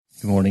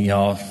Good morning,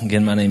 y'all.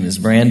 Again, my name is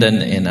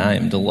Brandon, and I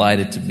am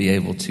delighted to be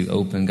able to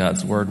open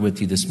God's Word with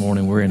you this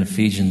morning. We're in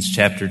Ephesians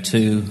chapter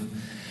 2.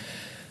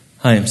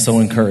 I am so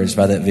encouraged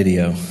by that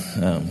video,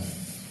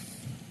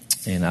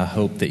 and I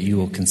hope that you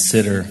will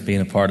consider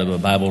being a part of a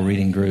Bible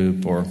reading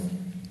group or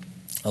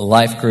a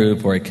life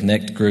group or a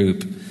connect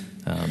group,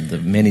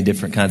 the many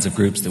different kinds of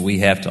groups that we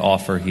have to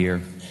offer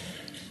here,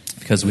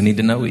 because we need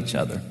to know each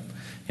other.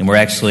 And we're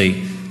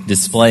actually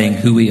displaying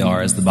who we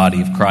are as the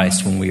body of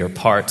Christ when we are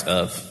part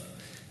of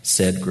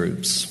said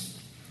groups.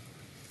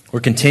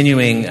 We're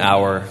continuing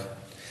our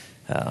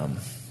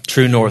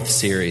True North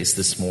series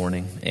this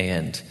morning,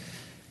 and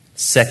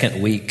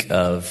second week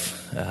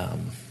of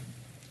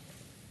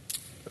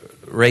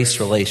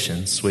race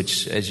relations,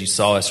 which, as you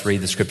saw us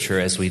read the scripture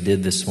as we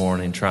did this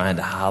morning, trying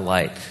to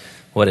highlight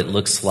what it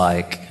looks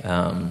like,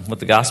 what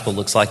the gospel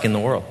looks like in the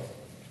world,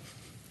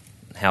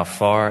 how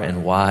far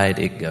and wide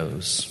it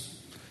goes.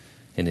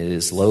 And it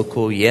is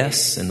local,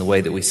 yes, in the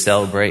way that we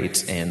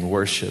celebrate and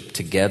worship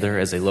together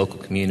as a local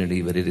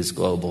community, but it is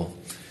global.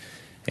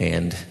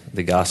 And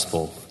the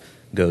gospel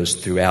goes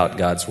throughout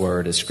God's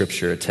word, as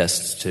Scripture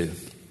attests to.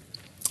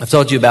 I've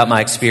told you about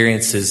my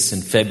experiences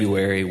in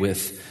February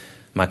with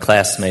my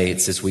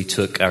classmates as we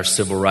took our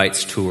civil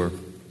rights tour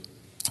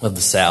of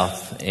the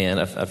South. And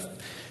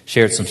I've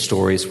shared some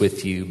stories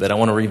with you, but I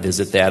want to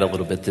revisit that a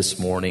little bit this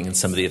morning and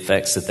some of the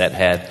effects that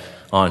had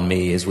on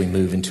me as we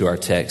move into our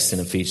text in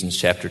Ephesians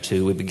chapter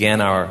 2. We began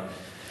our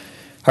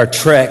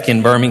trek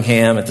in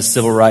Birmingham at the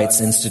Civil Rights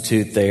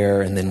Institute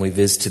there, and then we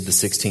visited the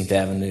 16th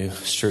Avenue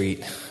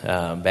Street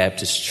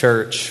Baptist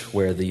Church,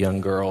 where the young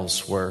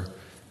girls were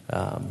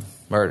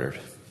murdered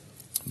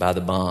by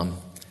the bomb.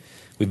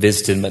 We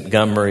visited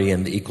Montgomery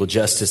and the Equal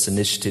Justice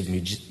Initiative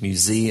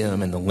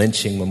Museum and the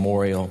Lynching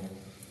Memorial.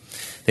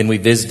 Then we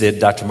visited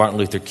Dr. Martin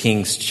Luther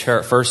King's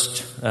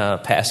first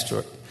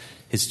pastor,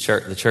 his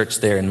church, the church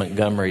there in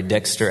Montgomery,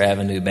 Dexter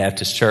Avenue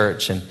Baptist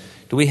Church. And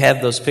do we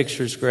have those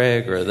pictures,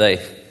 Greg, or are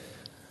they?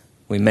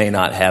 We may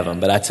not have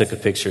them, but I took a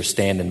picture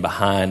standing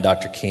behind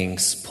Dr.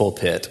 King's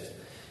pulpit,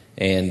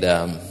 and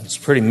it's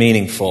pretty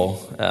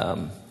meaningful.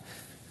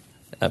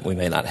 We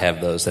may not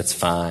have those, that's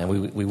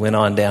fine. We went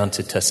on down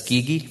to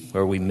Tuskegee,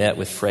 where we met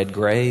with Fred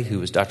Gray, who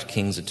was Dr.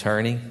 King's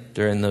attorney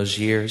during those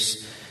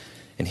years.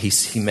 And he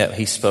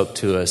spoke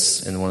to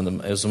us in it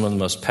was one of the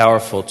most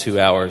powerful 2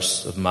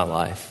 hours of my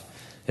life,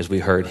 as we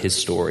heard his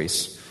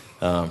stories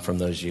from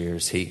those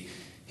years.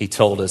 He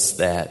told us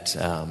that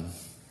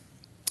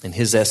in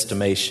his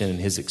estimation and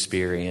his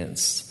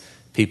experience,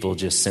 people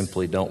just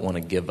simply don't want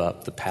to give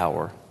up the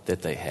power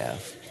that they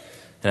have.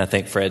 And I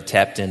think Fred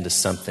tapped into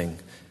something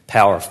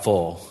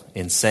powerful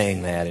in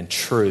saying that, and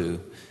true,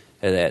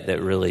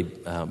 that really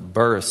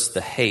births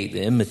the hate,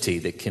 the enmity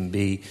that can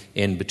be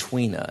in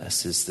between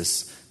us, is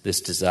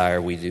this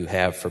desire we do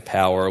have for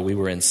power. We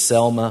were in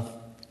Selma,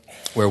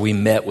 where we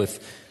met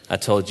with, I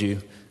told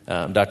you,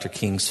 Dr.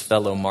 King's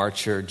fellow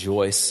marcher,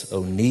 Joyce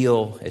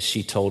O'Neill, as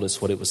she told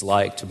us what it was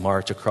like to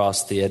march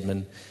across the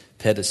Edmund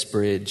Pettus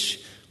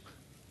Bridge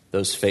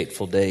those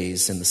fateful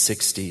days in the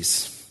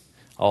 60s,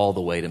 all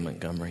the way to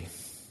Montgomery.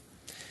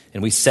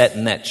 And we sat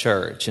in that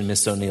church, in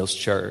Miss O'Neill's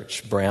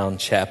church, Brown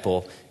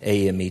Chapel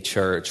AME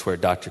Church, where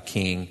Dr.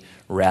 King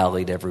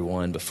rallied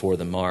everyone before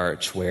the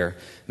march, where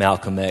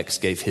Malcolm X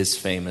gave his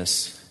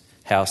famous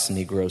House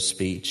Negro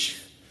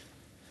speech.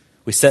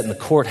 We sat in the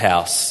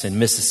courthouse in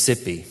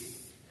Mississippi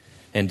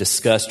and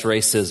discussed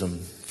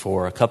racism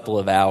for a couple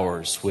of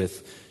hours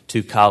with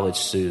 2 college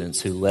students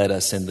who led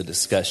us in the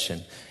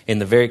discussion, in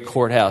the very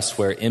courthouse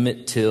where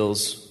Emmett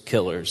Till's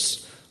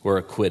killers were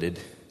acquitted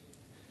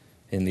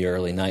in the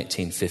early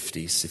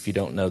 1950s. If you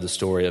don't know the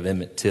story of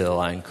Emmett Till,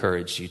 I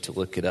encourage you to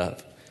look it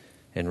up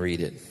and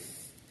read it.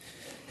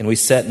 And we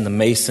sat in the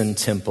Mason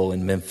Temple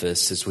in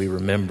Memphis as we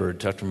remembered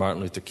Dr.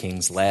 Martin Luther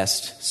King's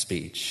last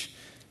speech,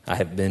 "I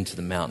have been to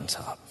the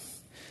mountaintop,"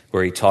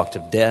 where he talked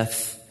of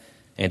death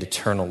and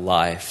eternal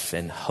life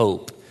and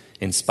hope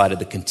in spite of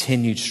the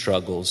continued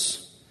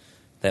struggles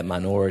that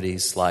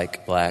minorities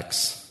like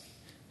blacks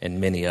and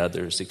many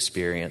others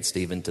experienced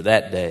even to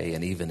that day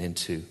and even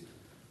into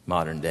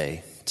modern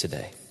day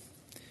today.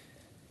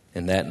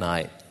 And that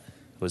night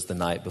was the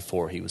night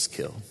before he was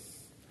killed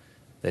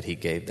that he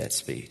gave that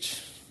speech.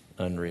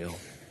 Unreal.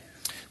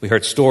 We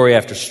heard story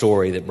after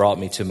story that brought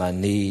me to my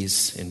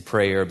knees in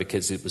prayer,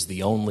 because it was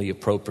the only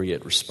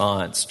appropriate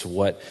response to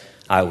what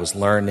I was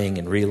learning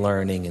and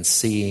relearning and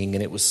seeing.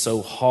 And it was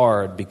so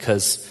hard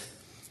because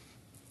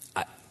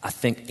I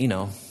think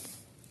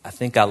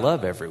I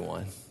love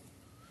everyone.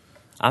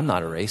 I'm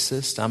not a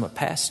racist. I'm a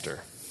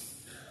pastor.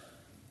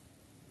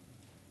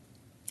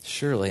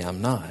 Surely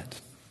I'm not.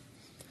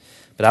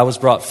 But I was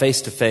brought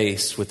face to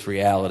face with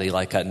reality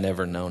like I'd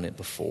never known it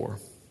before.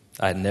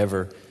 I'd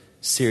never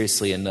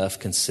seriously enough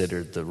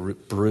considered the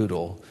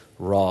brutal,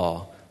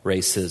 raw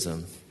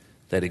racism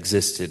that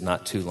existed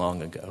not too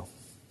long ago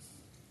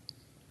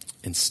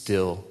and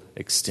still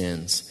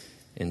extends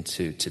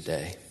into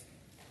today.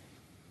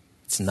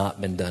 It's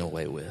not been done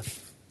away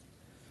with.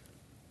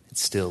 It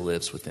still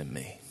lives within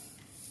me.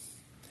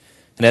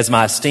 And as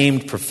my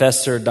esteemed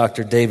professor,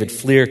 Dr. David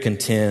Fleer,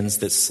 contends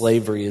that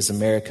slavery is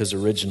America's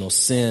original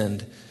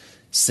sin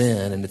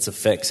and its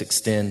effects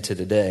extend to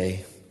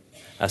today,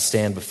 I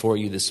stand before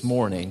you this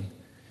morning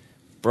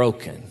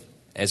broken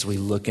as we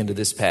look into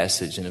this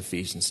passage in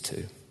Ephesians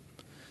 2.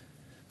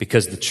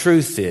 Because the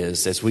truth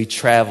is, as we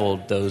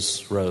traveled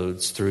those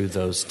roads through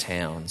those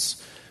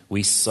towns,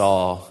 we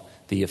saw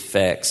the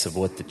effects of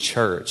what the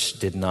church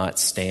did not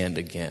stand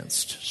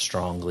against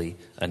strongly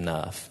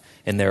enough.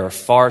 And there are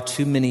far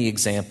too many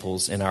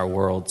examples in our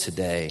world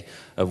today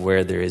of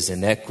where there is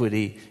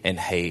inequity and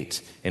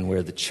hate, and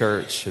where the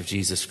church of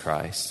Jesus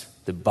Christ,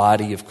 the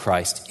body of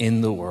Christ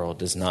in the world,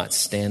 does not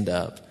stand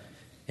up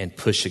and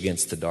push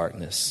against the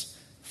darkness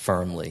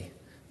firmly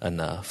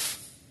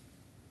enough.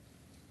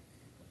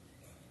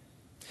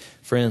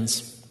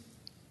 Friends,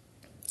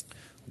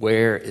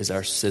 where is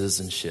our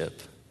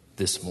citizenship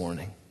this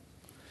morning?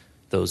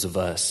 Those of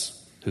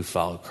us who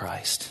follow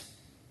Christ.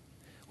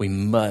 We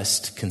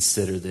must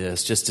consider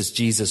this, just as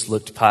Jesus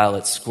looked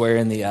Pilate square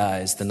in the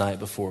eyes the night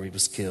before he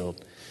was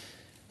killed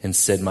and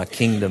said, "My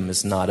kingdom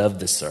is not of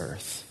this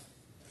earth.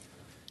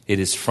 It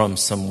is from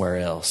somewhere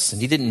else."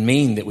 And he didn't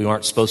mean that we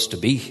aren't supposed to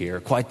be here.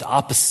 Quite the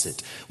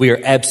opposite. We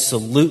are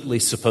absolutely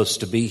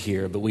supposed to be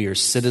here, but we are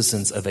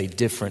citizens of a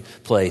different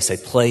place, a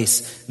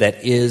place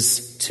that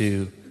is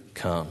to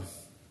come.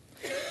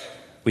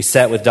 We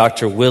sat with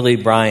Dr. Willie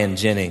Bryan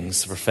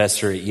Jennings, a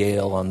professor at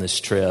Yale, on this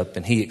trip,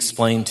 and he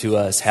explained to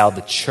us how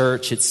the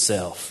church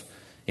itself,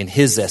 in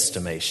his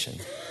estimation,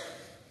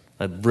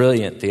 a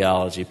brilliant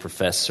theology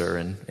professor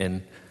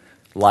and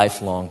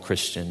lifelong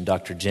Christian,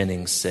 Dr.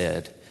 Jennings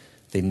said,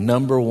 the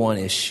number one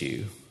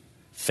issue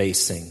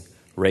facing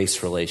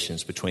race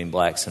relations between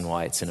blacks and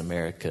whites in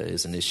America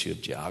is an issue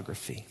of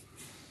geography.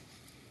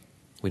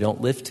 We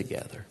don't live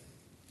together.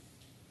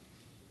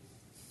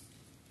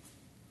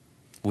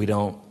 We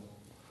don't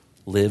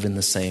live in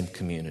the same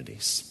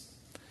communities.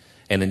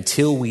 And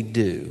until we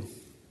do,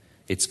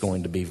 it's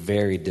going to be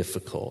very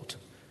difficult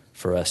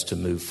for us to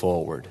move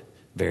forward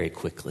very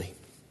quickly.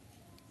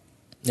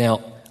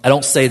 Now, I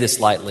don't say this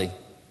lightly,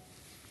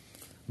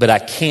 but I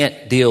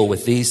can't deal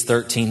with these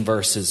 13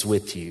 verses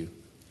with you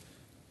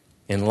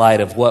in light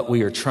of what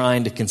we are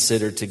trying to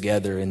consider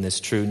together in this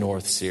True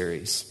North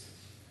series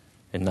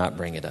and not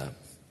bring it up.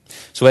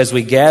 So as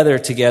we gather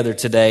together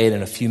today, and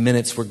in a few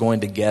minutes we're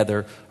going to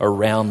gather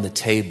around the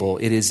table,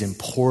 it is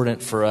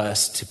important for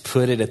us to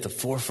put it at the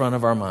forefront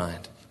of our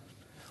mind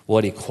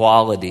what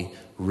equality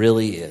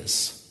really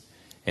is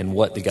and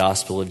what the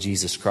gospel of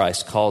Jesus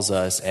Christ calls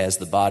us as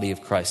the body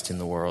of Christ in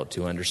the world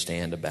to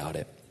understand about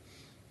it.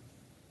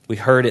 We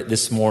heard it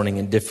this morning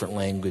in different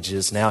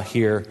languages. Now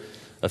hear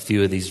a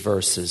few of these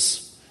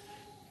verses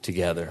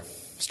together.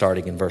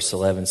 Starting in verse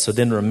 11. So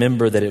then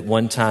remember that at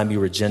one time you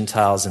were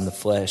Gentiles in the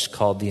flesh,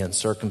 called the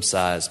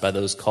uncircumcised by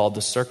those called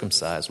the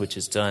circumcised, which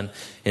is done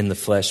in the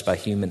flesh by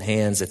human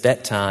hands. At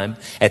that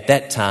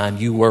time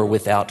you were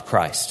without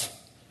Christ,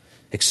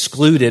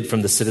 excluded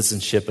from the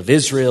citizenship of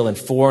Israel and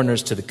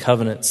foreigners to the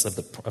covenants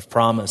of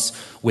promise,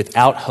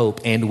 without hope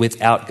and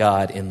without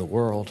God in the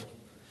world.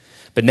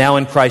 But now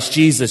in Christ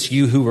Jesus,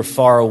 you who were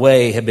far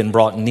away have been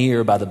brought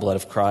near by the blood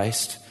of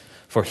Christ,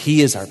 for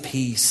he is our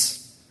peace,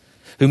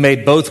 who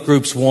made both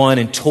groups one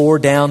and tore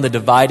down the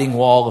dividing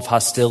wall of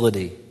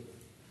hostility.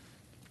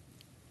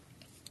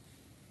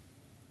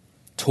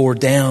 Tore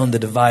down the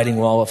dividing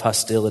wall of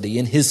hostility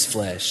in his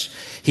flesh.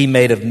 He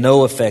made of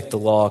no effect the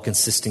law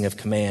consisting of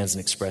commands and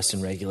expressed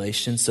in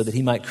regulations, so that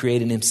he might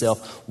create in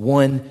himself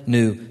one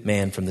new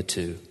man from the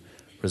two,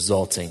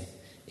 resulting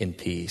in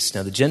peace.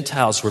 Now the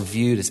Gentiles were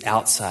viewed as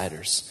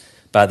outsiders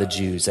by the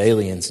Jews,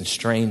 aliens and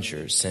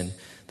strangers, and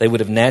they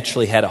would have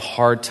naturally had a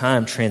hard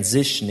time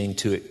transitioning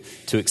to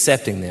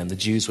accepting them. The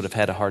Jews would have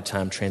had a hard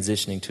time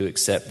transitioning to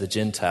accept the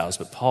Gentiles.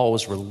 But Paul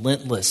was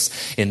relentless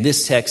in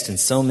this text and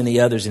so many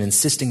others in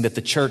insisting that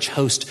the church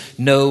host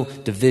no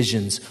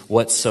divisions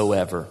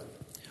whatsoever.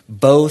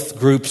 Both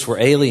groups were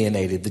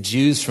alienated. The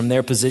Jews from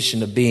their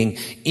position of being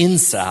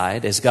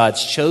inside as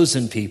God's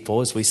chosen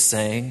people, as we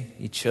sang,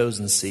 "Ye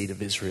chosen seed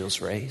of Israel's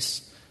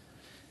race."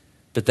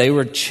 But they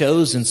were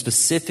chosen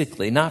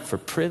specifically, not for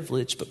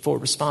privilege, but for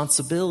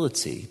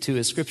responsibility to,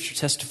 as Scripture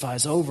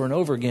testifies over and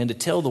over again, to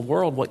tell the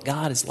world what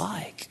God is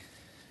like.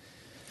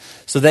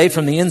 So they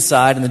from the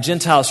inside and the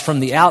Gentiles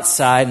from the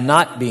outside,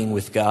 not being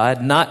with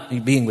God,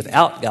 not being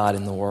without God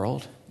in the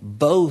world,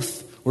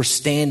 both were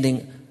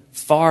standing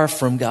far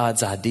from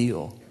God's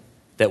ideal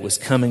that was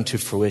coming to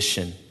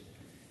fruition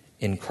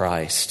in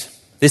Christ.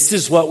 This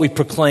is what we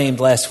proclaimed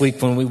last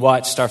week when we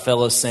watched our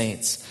fellow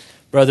saints,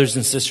 brothers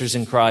and sisters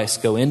in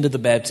Christ, go into the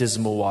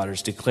baptismal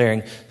waters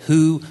declaring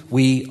who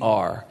we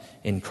are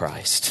in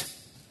Christ.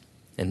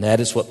 And that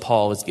is what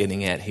Paul is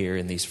getting at here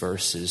in these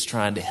verses,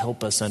 trying to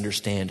help us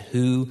understand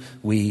who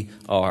we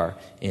are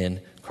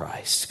in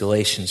Christ.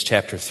 Galatians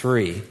chapter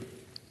 3,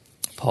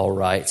 Paul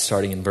writes,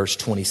 starting in verse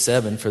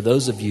 27, "For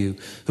those of you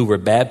who were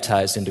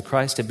baptized into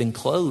Christ have been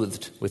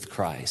clothed with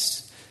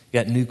Christ. You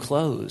got new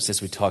clothes,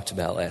 as we talked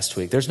about last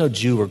week. There's no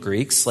Jew or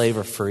Greek, slave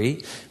or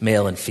free,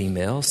 male and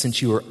female,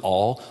 since you are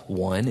all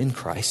one in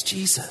Christ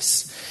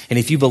Jesus. And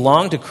if you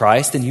belong to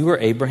Christ, then you are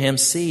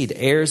Abraham's seed,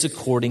 heirs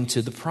according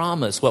to the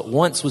promise. What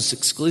once was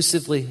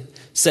exclusively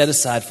set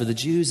aside for the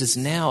Jews is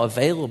now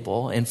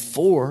available and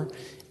for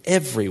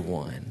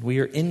everyone. We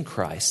are in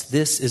Christ.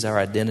 This is our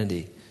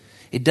identity.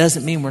 It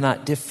doesn't mean we're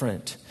not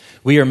different.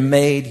 We are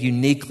made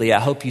uniquely.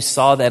 I hope you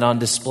saw that on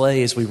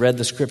display as we read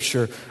the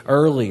scripture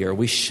earlier.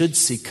 We should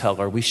see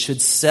color. We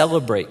should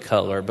celebrate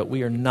color, but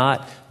we are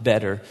not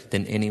better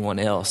than anyone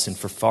else. And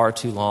for far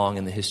too long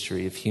in the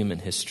history of human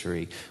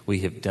history, we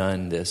have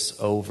done this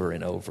over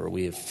and over.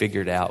 We have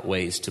figured out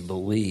ways to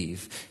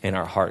believe in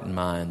our heart and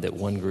mind that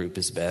one group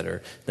is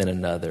better than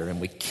another, and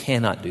we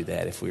cannot do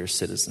that if we are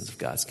citizens of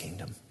God's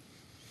kingdom.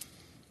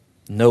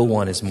 No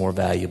one is more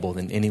valuable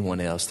than anyone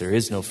else. There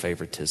is no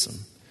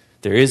favoritism.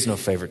 There is no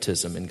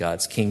favoritism in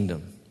God's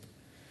kingdom.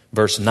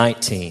 Verse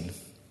 19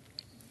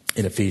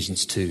 in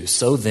Ephesians 2.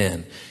 So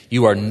then,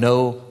 you are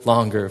no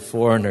longer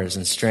foreigners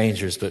and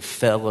strangers, but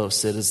fellow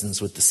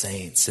citizens with the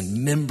saints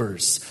and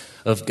members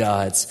of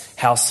God's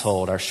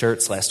household. Our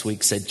shirts last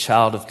week said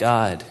child of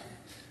God.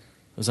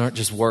 Those aren't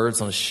just words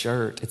on a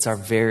shirt. It's our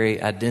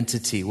very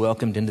identity,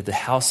 welcomed into the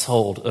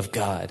household of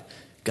God.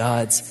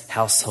 God's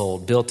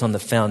household, built on the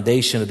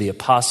foundation of the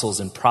apostles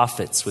and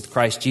prophets, with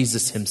Christ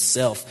Jesus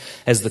himself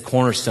as the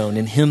cornerstone.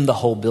 In him the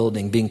whole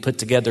building, being put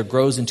together,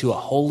 grows into a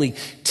holy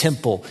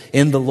temple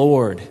in the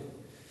Lord.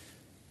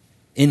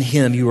 In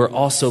him you are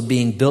also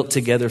being built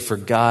together for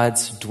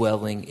God's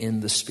dwelling in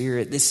the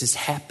Spirit. This is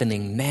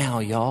happening now,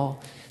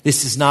 y'all.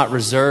 This is not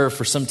reserved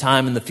for some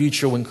time in the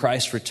future when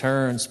Christ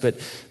returns, but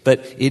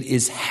it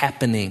is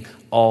happening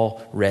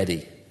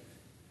already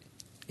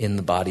in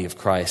the body of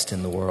Christ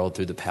in the world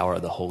through the power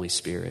of the Holy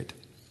Spirit,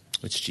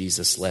 which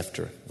Jesus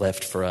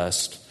left for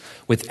us.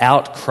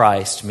 Without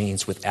Christ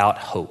means without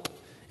hope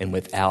and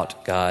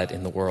without God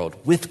in the world.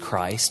 With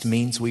Christ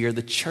means we are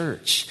the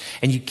church.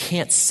 And you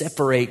can't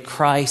separate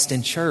Christ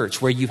and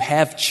church. Where you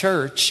have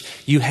church,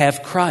 you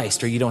have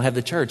Christ, or you don't have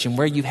the church. And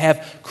where you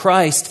have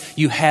Christ,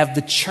 you have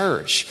the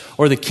church,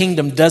 or the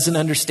kingdom doesn't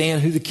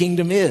understand who the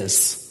kingdom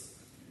is.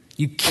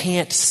 You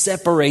can't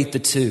separate the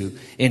two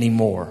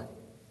anymore.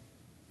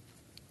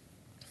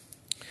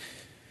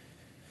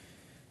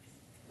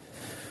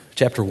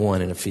 Chapter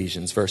 1 in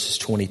Ephesians, verses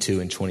 22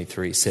 and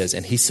 23 says,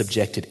 and he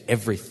subjected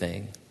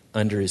everything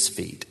under his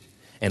feet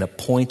and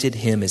appointed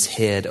him as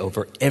head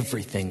over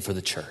everything for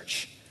the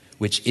church,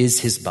 which is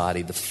his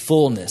body, the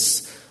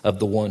fullness of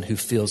the one who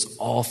fills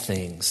all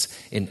things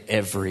in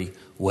every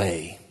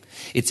way.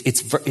 It's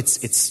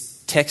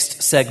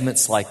text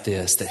segments like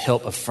this that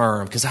help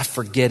affirm, because I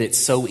forget it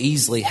so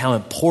easily, how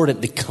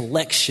important the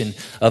collection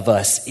of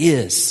us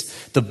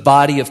is. The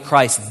body of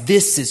Christ,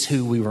 this is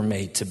who we were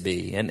made to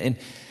be.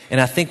 And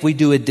I think we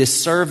do a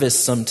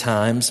disservice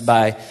sometimes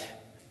by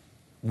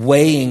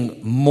weighing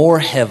more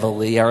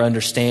heavily our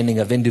understanding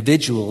of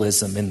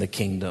individualism in the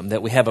kingdom,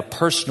 that we have a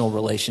personal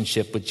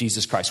relationship with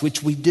Jesus Christ,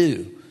 which we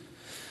do.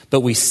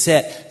 But we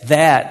set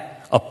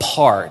that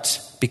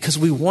apart because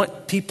we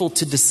want people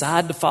to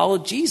decide to follow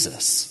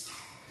Jesus.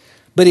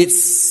 But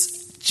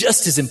it's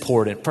just as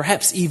important,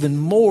 perhaps even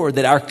more,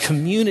 that our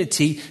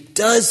community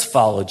does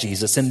follow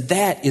Jesus. And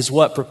that is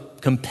what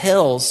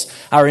compels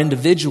our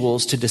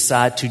individuals to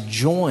decide to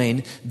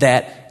join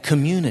that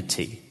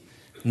community,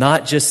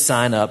 not just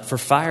sign up for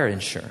fire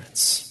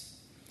insurance.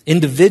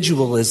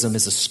 Individualism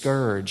is a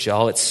scourge,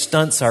 y'all. It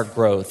stunts our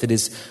growth. It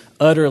is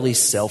utterly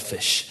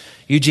selfish.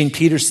 Eugene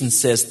Peterson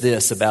says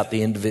this about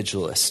the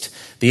individualist.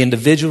 The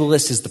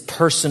individualist is the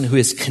person who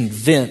is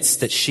convinced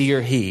that she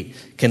or he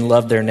can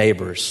love their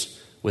neighbors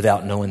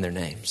without knowing their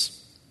names.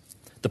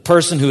 The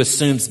person who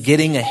assumes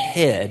getting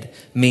ahead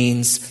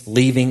means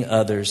leaving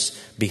others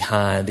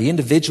behind. The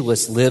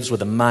individualist lives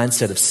with a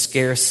mindset of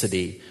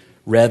scarcity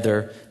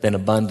rather than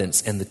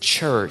abundance. And the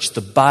church,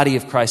 the body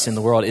of Christ in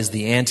the world, is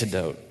the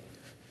antidote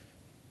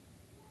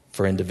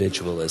for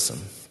individualism.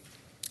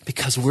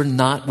 Because we're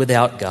not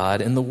without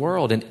God in the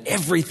world. And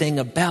everything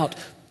about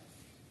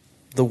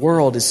the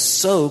world is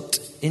soaked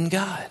in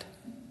God.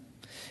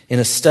 In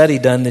a study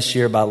done this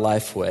year by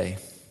Lifeway,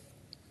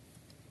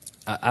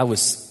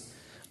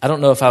 I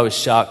don't know if I was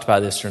shocked by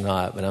this or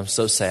not, but I'm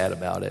so sad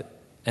about it.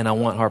 And I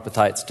want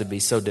Harpathites to be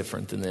so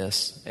different than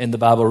this. And the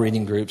Bible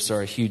reading groups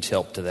are a huge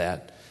help to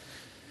that.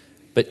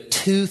 But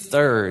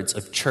 2/3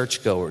 of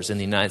churchgoers in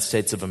the United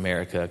States of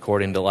America,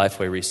 according to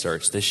Lifeway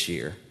research this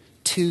year,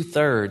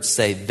 2/3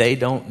 say they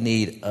don't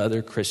need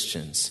other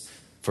Christians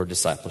for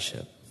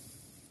discipleship.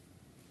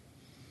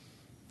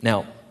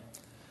 Now,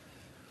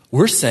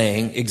 we're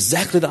saying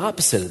exactly the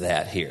opposite of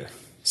that here.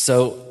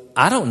 So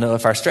I don't know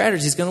if our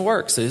strategy is going to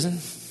work, Susan.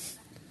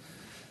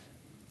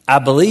 I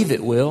believe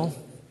it will.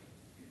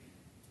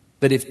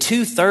 But if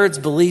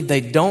 2/3 believe they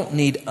don't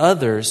need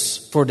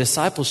others for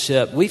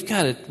discipleship, we've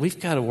got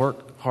to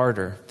work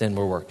harder than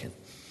we're working.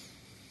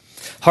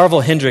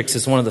 Harville Hendricks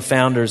is one of the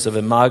founders of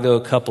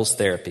Imago Couples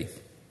Therapy.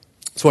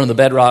 It's one of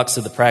the bedrocks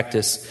of the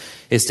practice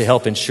is to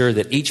help ensure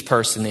that each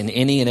person in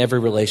any and every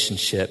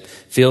relationship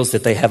feels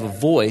that they have a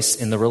voice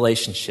in the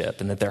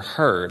relationship and that they're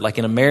heard, like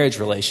in a marriage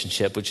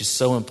relationship, which is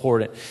so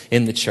important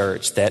in the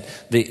church, that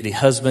the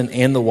husband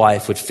and the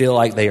wife would feel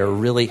like they are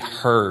really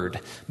heard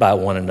by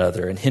one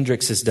another. And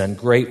Hendricks has done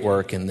great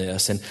work in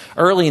this. And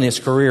early in his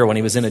career, when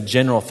he was in a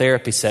general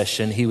therapy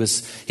session, he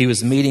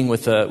was meeting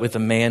with a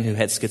man who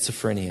had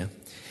schizophrenia.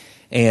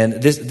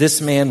 And this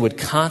man would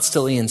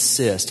constantly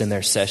insist in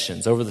their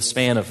sessions. Over the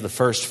span of the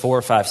first 4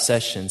 or 5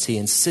 sessions, he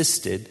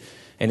insisted,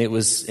 and it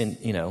was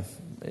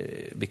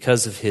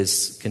because of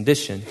his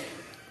condition,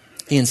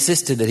 he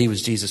insisted that he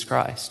was Jesus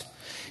Christ.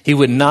 He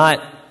would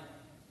not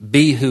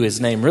be who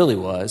his name really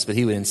was, but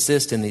he would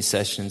insist in these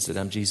sessions that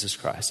I'm Jesus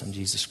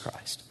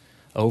Christ,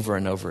 over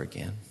and over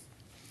again.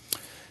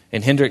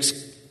 And Hendricks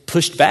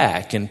pushed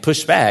back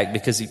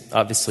because he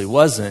obviously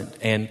wasn't,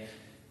 and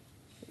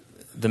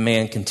the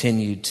man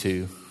continued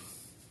to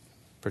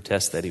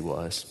protest that he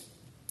was.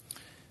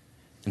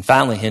 And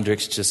finally,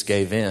 Hendricks just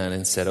gave in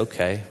and said,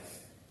 okay,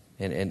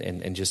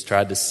 and just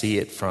tried to see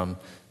it from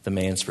the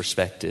man's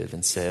perspective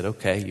and said,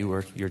 okay,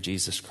 you're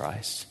Jesus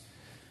Christ.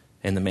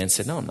 And the man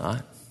said, no, I'm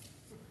not.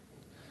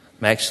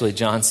 I'm actually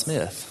John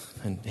Smith.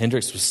 And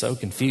Hendricks was so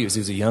confused. He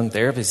was a young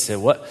therapist. He said,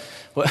 what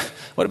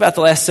about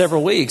the last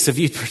several weeks of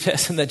you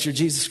protesting that you're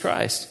Jesus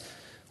Christ?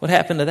 What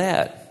happened to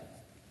that?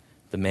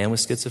 The man with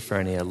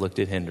schizophrenia looked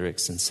at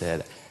Hendricks and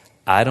said,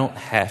 I don't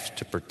have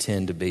to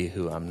pretend to be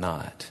who I'm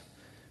not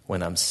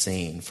when I'm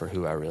seen for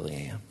who I really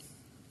am.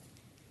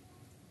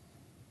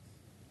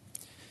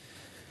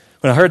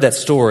 When I heard that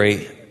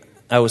story,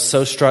 I was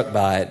so struck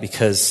by it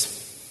because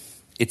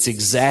it's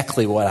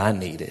exactly what I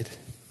needed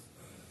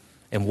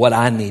and what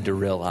I need to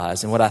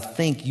realize and what I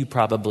think you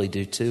probably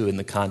do too in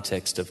the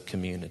context of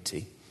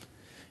community,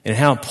 and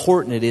how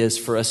important it is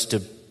for us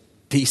to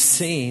be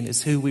seen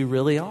as who we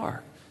really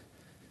are.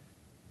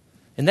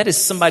 And that is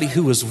somebody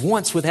who was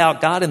once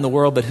without God in the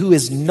world, but who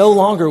is no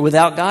longer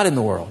without God in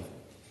the world.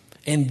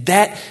 And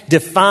that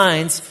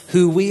defines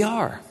who we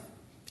are.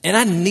 And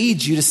I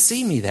need you to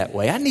see me that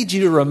way. I need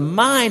you to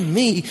remind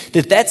me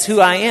that that's who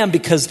I am,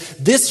 because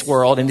this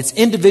world and its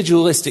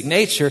individualistic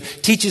nature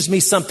teaches me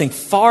something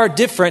far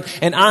different.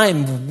 And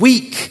I'm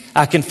weak,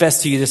 I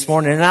confess to you this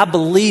morning, and I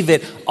believe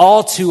it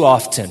all too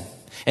often.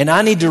 And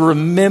I need to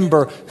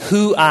remember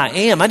who I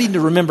am. I need to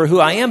remember who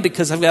I am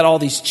because I've got all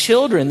these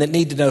children that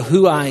need to know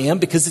who I am,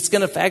 because it's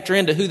going to factor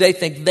into who they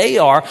think they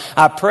are.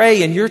 I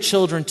pray, and your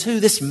children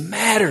too. This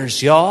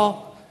matters,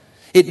 y'all.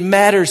 It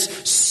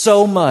matters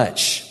so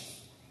much.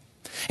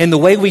 And the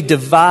way we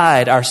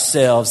divide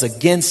ourselves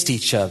against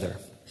each other,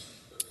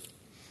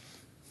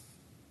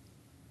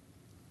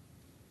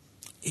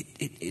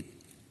 it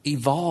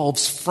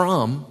evolves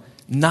from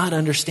not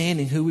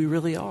understanding who we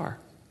really are.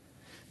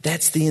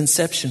 That's the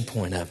inception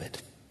point of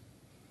it.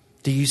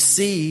 Do you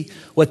see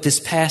what this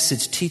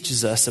passage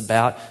teaches us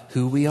about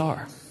who we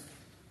are?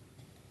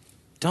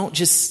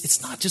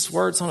 It's not just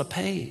words on a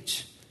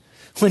page.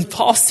 When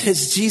Paul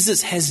says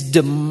Jesus has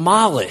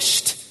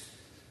demolished,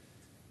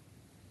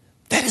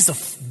 that is a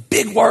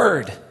big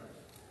word.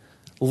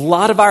 A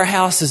lot of our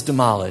house is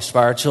demolished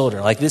by our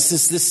children. Like this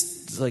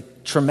is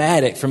like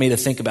traumatic for me to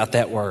think about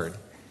that word.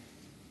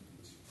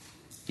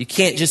 You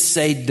can't just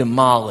say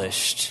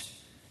demolished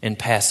and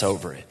pass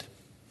over it.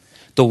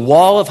 The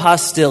wall of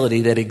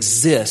hostility that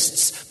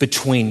exists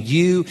between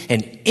you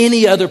and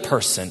any other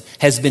person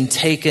has been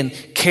taken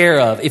care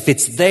of. If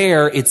it's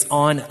there, it's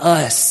on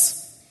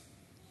us,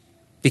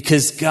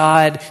 because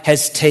God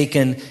has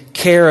taken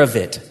care of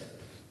it.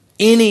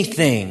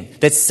 Anything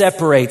that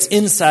separates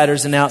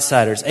insiders and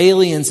outsiders,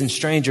 aliens and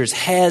strangers,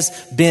 has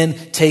been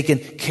taken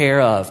care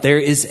of. There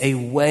is a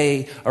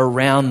way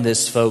around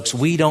this, folks.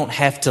 We don't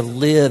have to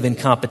live in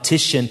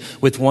competition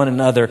with one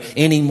another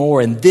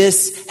anymore. In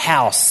this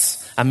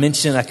house, I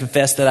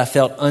confessed that I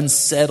felt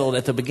unsettled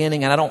at the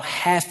beginning, and I don't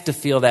have to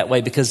feel that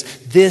way, because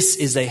this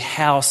is a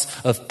house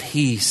of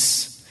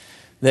peace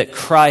that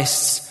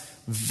Christ's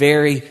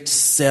very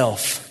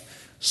self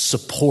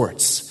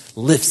supports,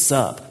 lifts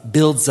up,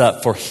 builds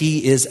up, for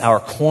he is our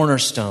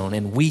cornerstone,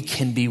 and we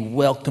can be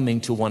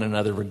welcoming to one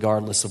another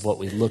regardless of what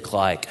we look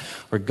like,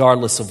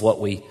 regardless of what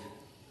we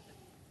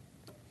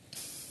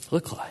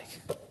look like.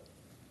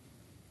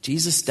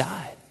 Jesus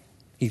died.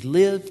 He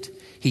lived,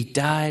 he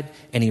died,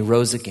 and he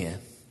rose again.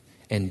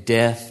 And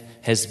death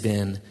has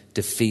been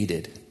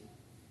defeated.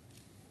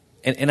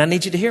 And I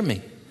need you to hear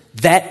me.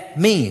 That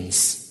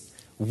means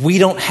we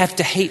don't have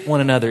to hate one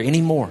another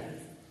anymore.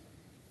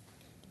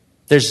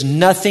 There's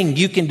nothing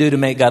you can do to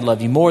make God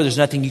love you more. There's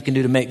nothing you can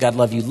do to make God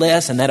love you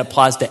less. And that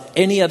applies to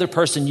any other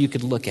person you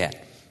could look at.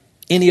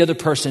 Any other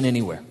person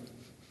anywhere.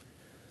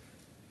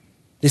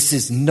 This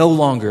is no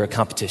longer a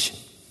competition.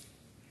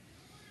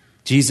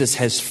 Jesus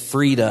has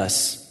freed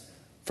us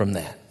from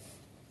that.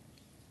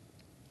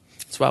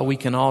 That's why we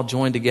can all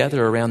join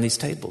together around these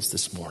tables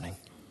this morning.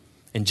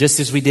 And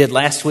just as we did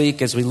last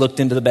week, as we looked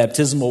into the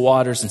baptismal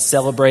waters and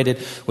celebrated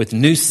with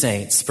new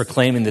saints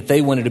proclaiming that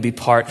they wanted to be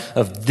part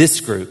of this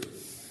group,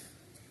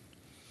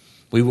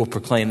 We will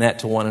proclaim that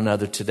to one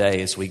another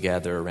today as we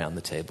gather around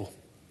the table.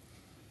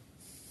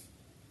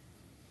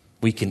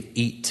 We can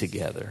eat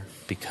together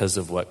because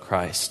of what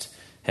Christ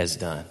has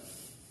done.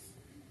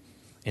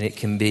 And it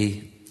can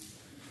be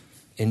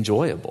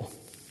enjoyable.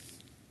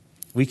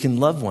 We can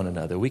love one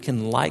another. We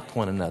can like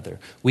one another.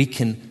 We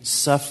can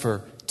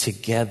suffer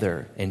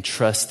together and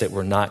trust that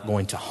we're not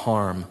going to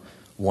harm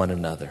one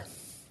another.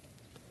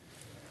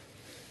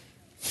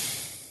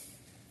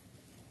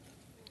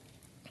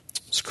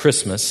 It was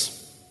Christmas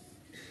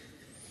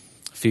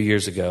a few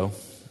years ago,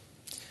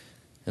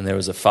 and there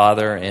was a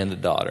father and a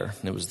daughter.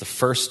 And it was the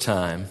first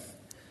time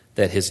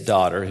that his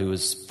daughter, who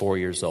was 4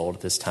 years old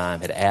at this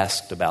time, had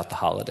asked about the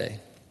holiday.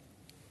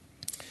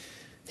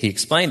 He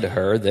explained to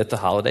her that the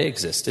holiday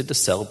existed to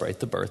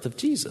celebrate the birth of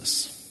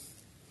Jesus.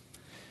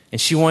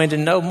 And she wanted to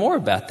know more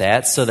about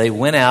that, so they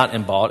went out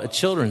and bought a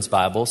children's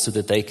Bible so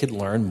that they could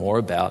learn more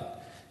about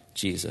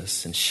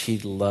Jesus. And she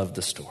loved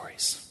the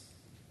stories.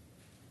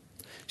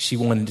 She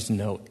wanted to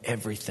know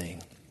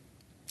everything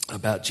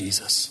about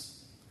Jesus.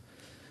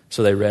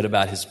 So they read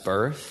about his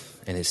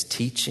birth and his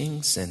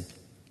teachings, and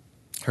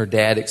her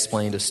dad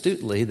explained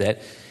astutely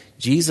that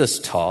Jesus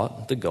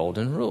taught the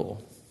golden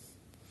rule.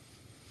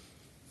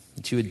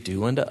 That you would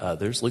do unto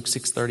others, Luke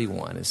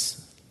 6:31,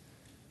 is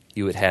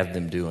you would have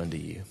them do unto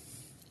you.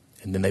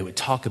 And then they would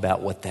talk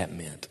about what that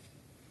meant.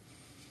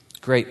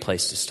 Great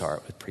place to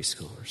start with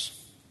preschoolers.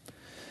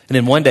 And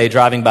then one day,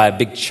 driving by a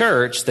big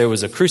church, there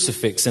was a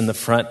crucifix in the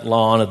front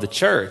lawn of the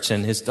church.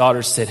 And his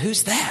daughter said,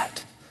 "Who's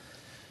that?"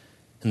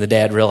 And the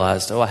dad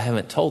realized, I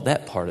haven't told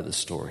that part of the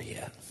story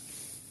yet.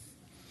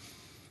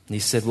 And he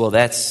said, well,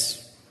 that's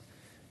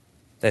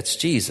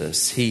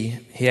Jesus. He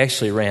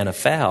actually ran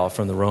afoul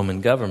from the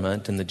Roman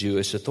government and the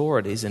Jewish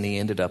authorities, and he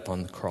ended up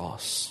on the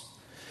cross.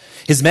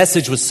 His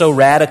message was so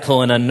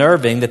radical and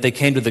unnerving that they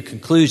came to the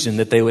conclusion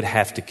that they would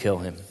have to kill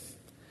him.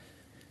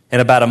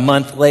 And about a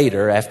month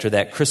later, after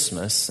that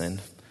Christmas,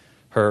 and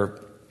her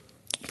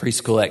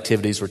preschool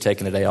activities were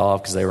taking a day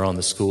off because they were on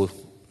the school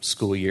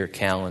year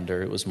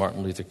calendar. It was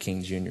Martin Luther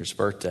King Jr.'s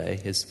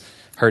birthday.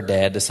 Her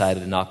dad decided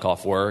to knock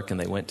off work, and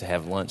they went to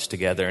have lunch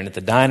together. And at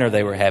the diner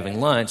they were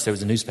having lunch, there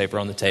was a newspaper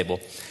on the table.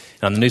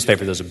 And on the newspaper,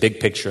 there was a big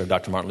picture of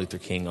Dr. Martin Luther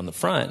King on the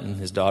front. And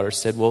his daughter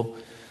said, well,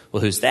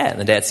 who's that? And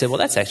the dad said, well,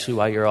 that's actually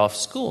why you're off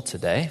school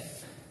today.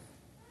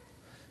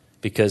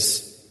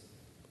 Because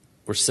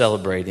we're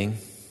celebrating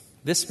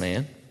this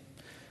man,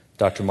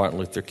 Dr. Martin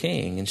Luther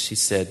King. And she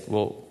said,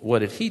 well, what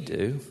did he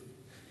do?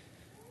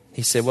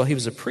 He said, well, he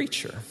was a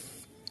preacher.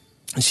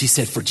 And she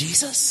said, for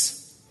Jesus?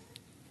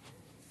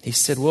 He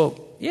said, well,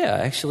 yeah,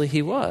 actually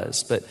he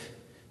was. But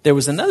there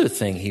was another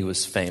thing he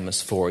was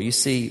famous for. You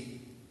see,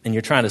 and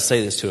you're trying to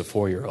say this to a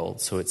 4-year-old,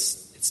 so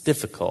it's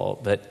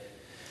difficult. But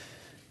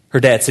her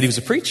dad said he was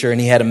a preacher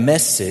and he had a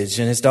message.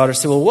 And his daughter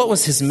said, well, what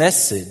was his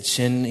message?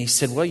 And he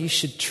said, well, you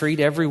should treat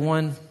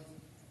everyone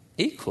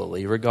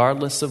equally,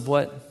 regardless of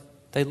what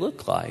they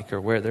look like or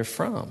where they're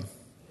from.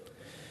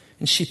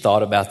 And she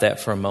thought about that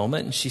for a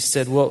moment, and she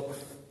said, well,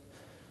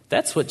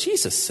 that's what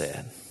Jesus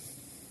said.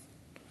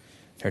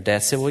 Her dad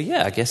said, well,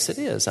 yeah, I guess it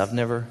is. I've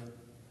never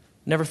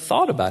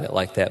thought about it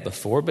like that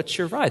before, but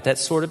you're right. That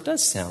sort of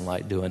does sound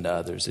like doing to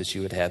others as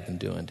you would have them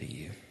do unto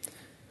you.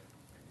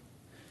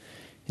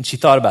 And she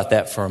thought about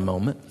that for a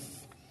moment.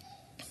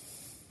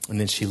 And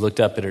then she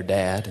looked up at her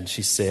dad and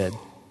she said,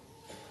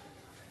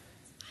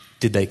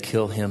 did they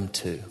kill him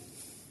too?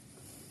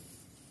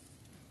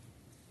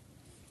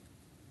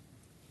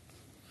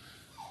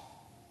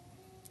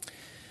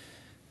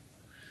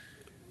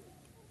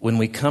 When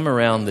we come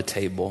around the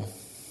table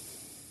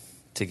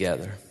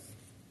together,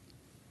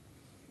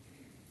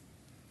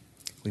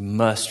 we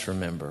must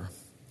remember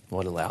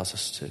what allows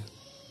us to.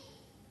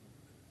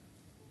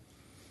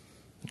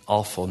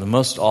 The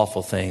most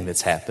awful thing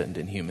that's happened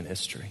in human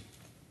history.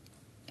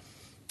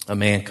 A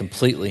man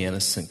completely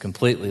innocent,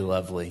 completely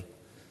lovely,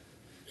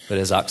 but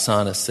as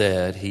Oksana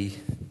said,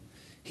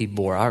 he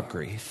bore our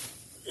grief,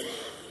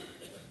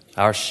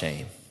 our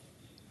shame.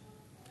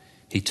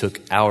 He took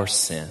our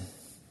sin.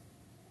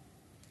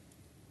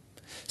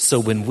 So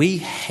when we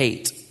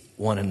hate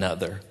one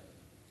another,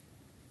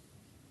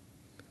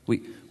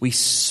 we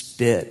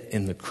spit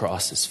in the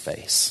cross's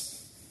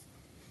face.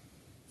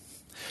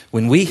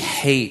 When we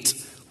hate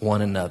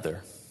one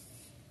another,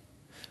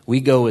 we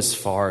go as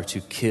far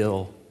to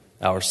kill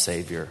our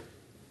Savior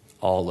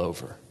all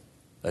over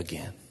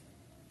again.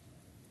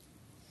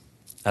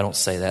 I don't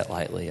say that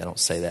lightly. I don't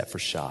say that for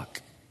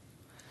shock.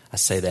 I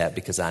say that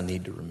because I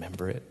need to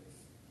remember it.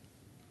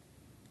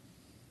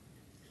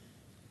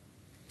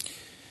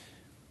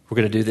 We're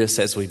going to do this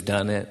as we've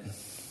done it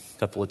a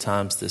couple of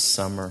times this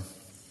summer.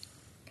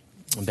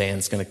 The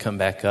band's going to come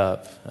back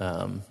up.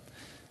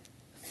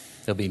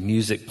 There'll be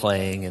music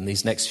playing, and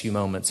these next few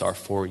moments are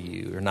for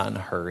you. You're not in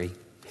a hurry.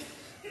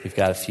 We've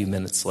got a few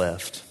minutes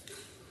left.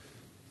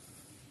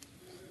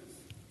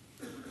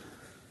 I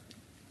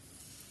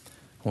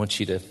want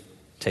you to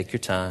take your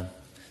time,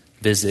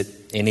 visit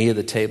any of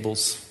the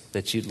tables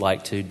that you'd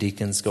like to.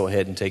 Deacons, go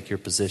ahead and take your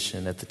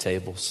position at the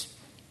tables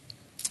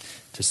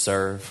to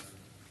serve.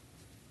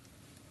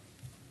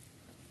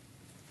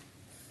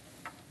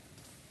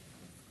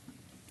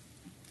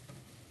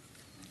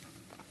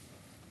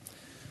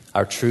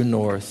 Our true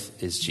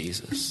north is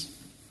Jesus.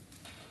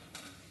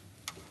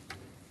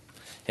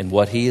 And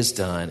what he has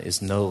done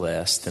is no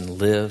less than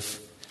live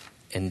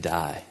and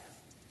die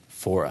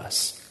for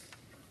us,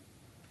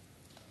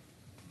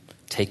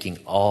 taking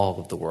all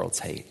of the world's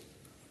hate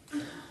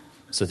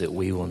so that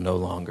we will no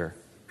longer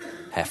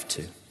have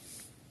to.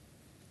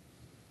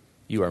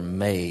 You are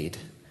made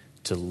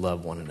to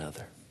love one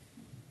another.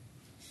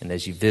 And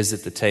as you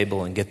visit the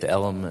table and get the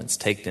elements,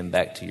 take them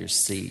back to your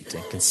seat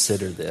and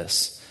consider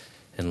this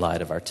in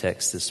light of our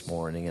text this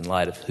morning, in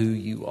light of who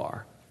you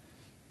are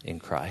in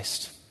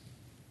Christ.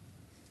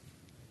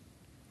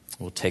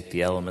 We'll take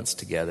the elements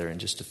together in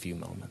just a few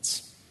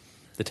moments.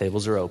 The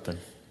tables are open.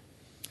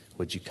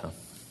 Would you come?